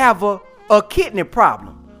might have a kidney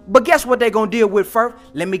problem. But guess what they're gonna deal with first?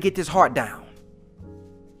 Let me get this heart down.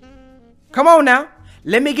 Come on now.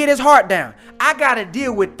 Let me get his heart down. I got to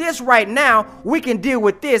deal with this right now. We can deal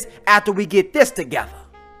with this after we get this together.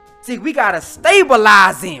 See, we got to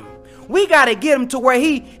stabilize him. We got to get him to where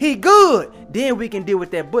he good. Then we can deal with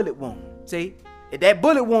that bullet wound. See, that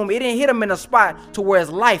bullet wound, it didn't hit him in a spot to where his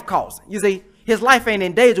life causing. You see, his life ain't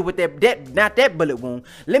in danger with not that bullet wound.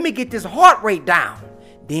 Let me get this heart rate down.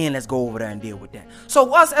 Then let's go over there and deal with that.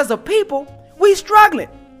 So us as a people, we struggling.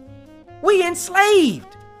 We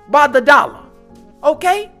enslaved by the dollar.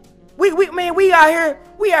 Okay? We out here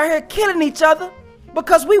killing each other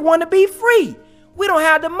because we want to be free. We don't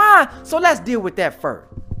have the mind. So let's deal with that first.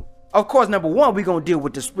 Of course, number one, we're going to deal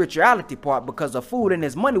with the spirituality part because the food and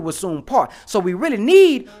his money will soon part. So we really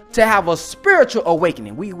need to have a spiritual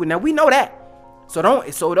awakening. We know that. So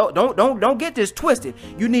don't get this twisted.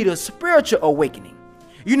 You need a spiritual awakening.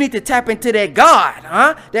 You need to tap into that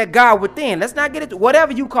God, that God within. Let's not get it to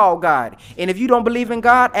whatever you call God. And if you don't believe in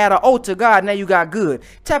God, add an O to God. Now you got good.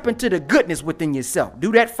 Tap into the goodness within yourself.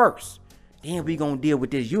 Do that first. Then we going to deal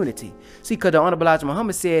with this unity. See, because the Honorable Elijah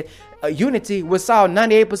Muhammad said unity will solve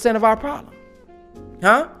 98% of our problem.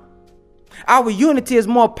 Our unity is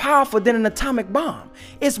more powerful than an atomic bomb.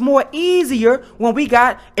 It's more easier when we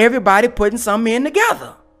got everybody putting something in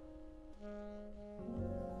together.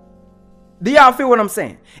 Do y'all feel what I'm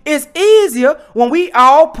saying? It's easier when we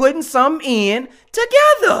all putting something in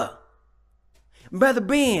together. Brother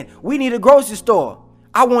Ben, we need a grocery store.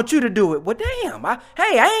 I want you to do it. Well, damn. I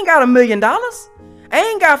ain't got $1 million. I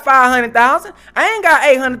ain't got 500,000. I ain't got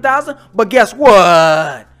 800,000. But guess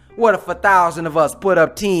what? What if 1,000 of us put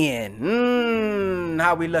up 10?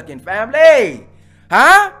 How we looking, family?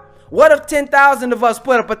 Huh? What if 10,000 of us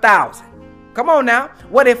put up 1,000? Come on now.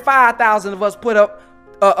 What if 5,000 of us put up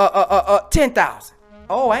 10,000?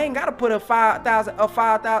 Oh, I ain't gotta put up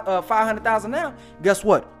 500,000 now. Guess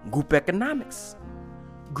what? Group economics.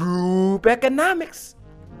 Group economics.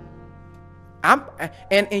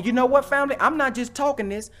 And you know what, family? I'm not just talking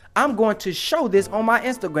this. I'm going to show this on my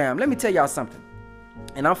Instagram. Let me tell y'all something.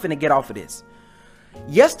 And I'm finna get off of this.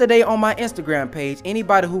 Yesterday on my Instagram page,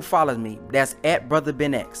 anybody who follows me, that's at Brother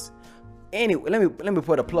Ben X. Anyway, let me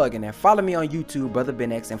put a plug in there. Follow me on YouTube, Brother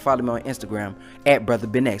Ben X, and follow me on Instagram at Brother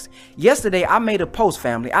Ben X. Yesterday, I made a post,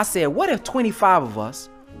 family. I said, what if 25 of us,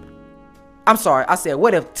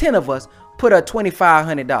 what if 10 of us put up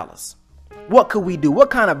 $2,500? What could we do? What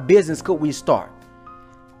kind of business could we start?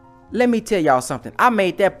 Let me tell y'all something. I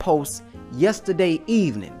made that post yesterday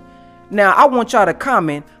evening. Now, I want y'all to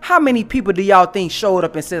comment, how many people do y'all think showed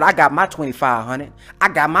up and said, I got my 2,500, I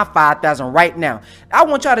got my 5,000 right now? I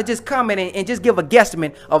want y'all to just comment and just give a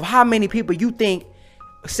guesstimate of how many people you think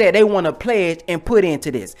said they want to pledge and put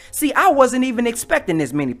into this. See, I wasn't even expecting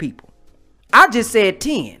this many people. I just said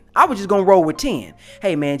 10. I was just going to roll with 10.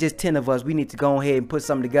 Hey, man, just 10 of us. We need to go ahead and put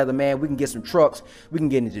something together, man. We can get some trucks. We can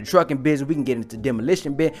get into the trucking business. We can get into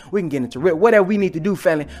demolition bit. We can get into whatever we need to do,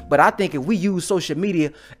 family. But I think if we use social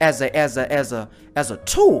media as a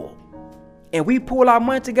tool and we pull our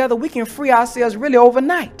money together, we can free ourselves really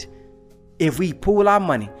overnight. If we pool our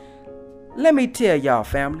money. Let me tell y'all,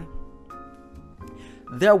 family.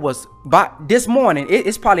 there was, by this morning,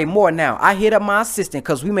 it's probably more now. I hit up my assistant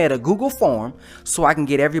because we made a Google form so I can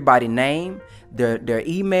get everybody's name, their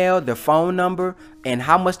email, their phone number, and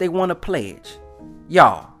how much they want to pledge.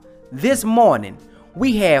 Y'all, this morning,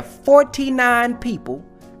 we have 49 people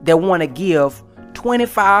that want to give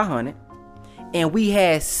 $2,500, and we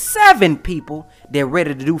had 7 people that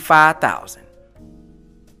ready to do $5,000.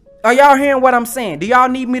 Are y'all hearing what I'm saying? Do y'all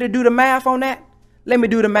need me to do the math on that? Let me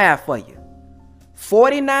do the math for you.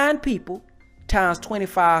 49 people times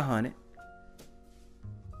 2,500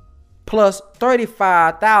 plus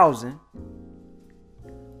 35,000.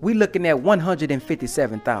 We looking at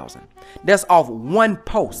 157,000. That's off one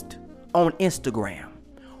post on Instagram.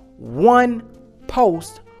 One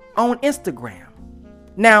post on Instagram.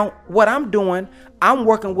 Now, what I'm doing, I'm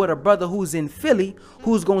working with a brother who's in Philly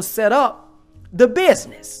who's going to set up the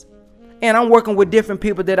business. And I'm working with different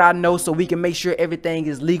people that I know so we can make sure everything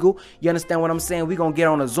is legal. You understand what I'm saying? We're going to get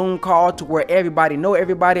on a Zoom call to where everybody know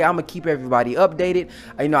everybody. I'm going to keep everybody updated.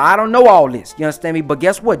 You know, I don't know all this. You understand me? But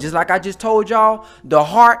guess what? Just like I just told y'all, the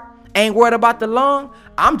heart ain't worried about the lung.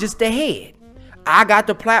 I'm just the head. I got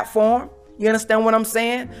the platform. You understand what I'm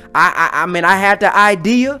saying? I mean, I had the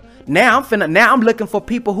idea. Now I'm looking for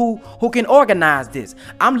people who can organize this.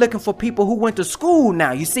 I'm looking for people who went to school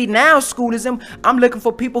now. You see, now schoolism, I'm looking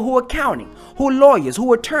for people who are accounting, who are lawyers,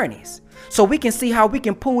 who are attorneys. So we can see how we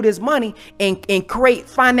can pool this money and create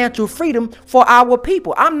financial freedom for our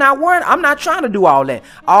people. I'm not worried. I'm not trying to do all that.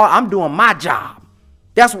 I'm doing my job.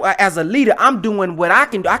 That's what, as a leader, I'm doing what I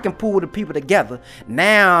can do. I can pull the people together.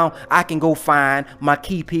 Now I can go find my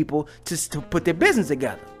key people to put their business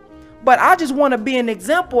together. But I just want to be an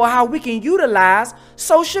example of how we can utilize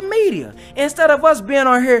social media instead of us being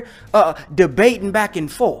on here debating back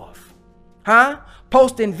and forth,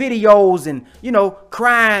 posting videos and, you know,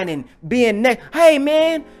 crying and being hey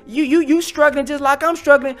man, you struggling just like I'm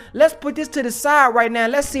struggling. Let's put this to the side right now.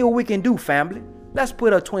 Let's see what we can do, family. Let's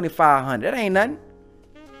put up 2,500. That ain't nothing.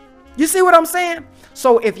 You see what I'm saying?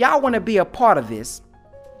 So if y'all want to be a part of this.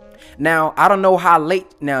 Now, I don't know how late.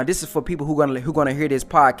 Now, this is for people who gonna hear this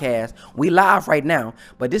podcast. We live right now,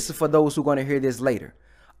 but this is for those who gonna hear this later.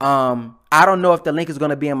 I don't know if the link is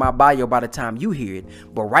gonna be in my bio by the time you hear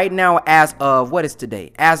it, but right now, as of what is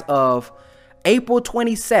today? As of April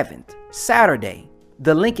 27th, Saturday,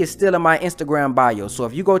 the link is still in my Instagram bio. So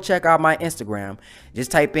if you go check out my Instagram, just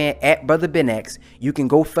type in @BrotherBenX. You can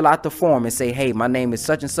go fill out the form and say, hey, my name is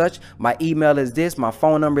such and such. My email is this. My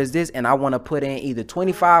phone number is this. And I want to put in either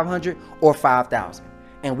 2,500 or 5,000.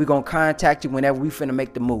 And we're going to contact you whenever we finna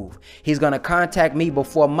make the move. He's going to contact me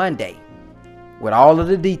before Monday with all of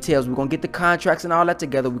the details. We're going to get the contracts and all that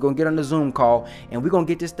together. We're going to get on the Zoom call and we're going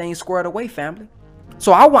to get this thing squared away, family.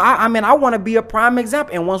 So I want to be a prime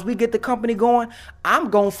example. And once we get the company going, I'm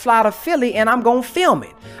going to fly to Philly and I'm going to film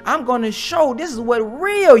it. I'm going to show this is what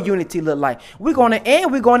real unity look like. We're going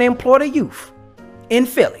to employ the youth in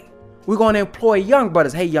Philly. We're going to employ young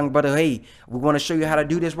brothers. Hey, young brother, hey, we're going to show you how to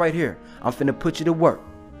do this right here. I'm finna put you to work.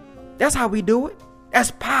 That's how we do it. That's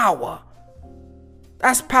power.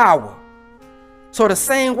 That's power. So the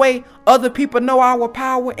same way other people know our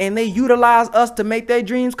power and they utilize us to make their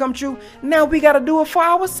dreams come true, now we got to do it for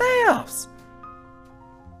ourselves.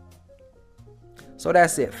 So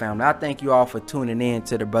that's it, family. I thank you all for tuning in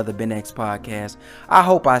to the Brother Ben X podcast. I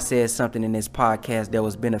hope I said something in this podcast that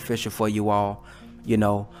was beneficial for you all. You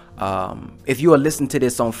know, if you are listening to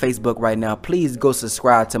this on Facebook right now, please go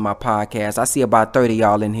subscribe to my podcast. I see about 30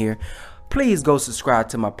 y'all in here. Please go subscribe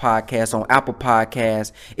to my podcast on Apple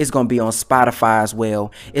Podcasts. It's going to be on Spotify as well.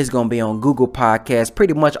 It's going to be on Google Podcasts,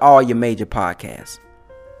 pretty much all your major podcasts.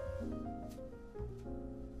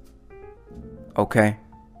 Okay.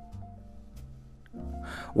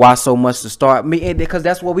 Why so much to start? Because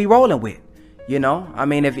that's what we rolling with. You know, I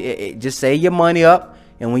mean, if just save your money up.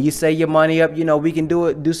 And when you save your money up, you know, we can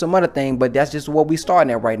do some other thing. But that's just what we starting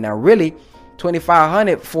at right now. Really.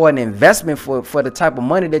 $2,500 for an investment for the type of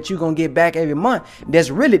money that you're gonna get back every month.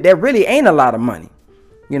 That really ain't a lot of money,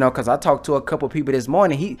 you know, because I talked to a couple people this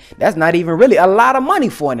morning. That's not even really a lot of money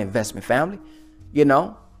for an investment, family, you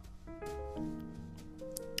know.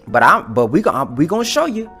 But we gonna show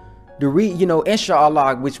you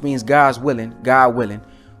inshallah, which means God willing,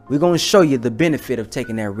 we're gonna show you the benefit of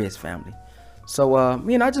taking that risk, family. So I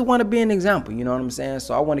just want to be an example, you know what I'm saying?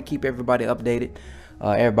 So I want to keep everybody updated.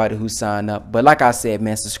 Everybody who signed up. But like I said,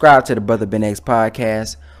 man, subscribe to the Brother Ben X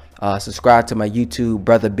podcast. Subscribe to my YouTube,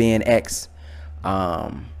 Brother Ben X.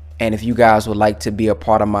 And if you guys would like to be a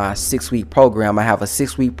part of my 6-week program, I have a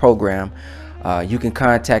 6-week program You can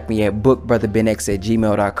contact me at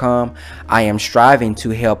bookbrotherbenx@gmail.com. I am striving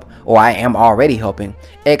to help, or I am already helping,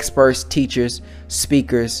 experts, teachers,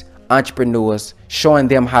 speakers, entrepreneurs, showing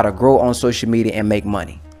them how to grow on social media and make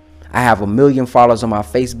money. I have 1 million followers on my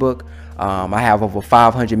Facebook. I have over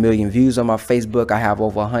 500 million views on my Facebook. I have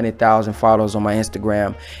over 100,000 followers on my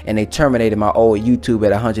Instagram, and they terminated my old YouTube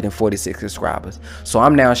at 146 subscribers. So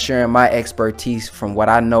I'm now sharing my expertise from what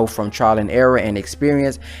I know from trial and error and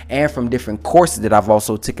experience, and from different courses that I've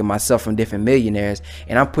also taken myself from different millionaires,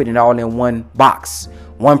 and I'm putting it all in one box.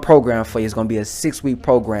 One program for you. It's going to be a 6-week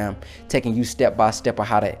program taking you step by step of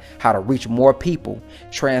how to reach more people,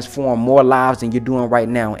 transform more lives than you're doing right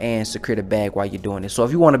now, and secure the bag while you're doing it. So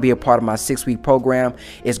if you want to be a part of my 6-week program,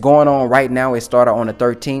 it's going on right now. It started on the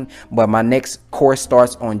 13th, but my next course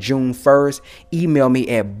starts on June 1st. Email me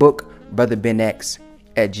at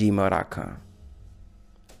bookbrotherbenx@gmail.com.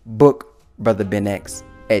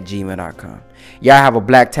 bookbrotherbenx@gmail.com. Y'all have a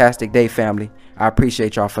blacktastic day, family. I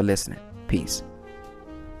appreciate y'all for listening. Peace.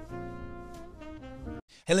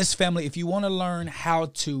 Hey, listen, family, if you want to learn how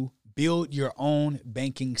to build your own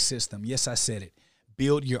banking system, yes, I said it,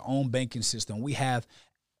 build your own banking system. We have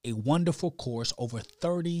a wonderful course, over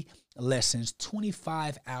 30 lessons,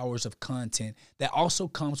 25 hours of content that also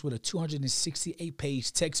comes with a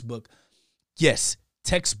 268-page textbook. Yes,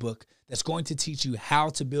 textbook that's going to teach you how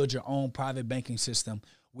to build your own private banking system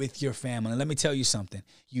with your family. And let me tell you something.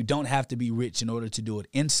 You don't have to be rich in order to do it.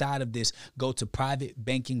 Inside of this, go to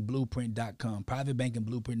privatebankingblueprint.com,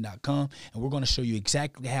 privatebankingblueprint.com, and we're going to show you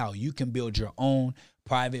exactly how you can build your own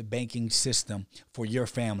private banking system for your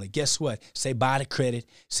family. Guess what? Say bye to credit.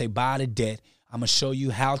 Say bye to debt. I'm going to show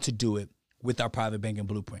you how to do it with our Private Banking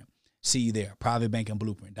Blueprint. See you there,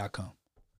 privatebankingblueprint.com.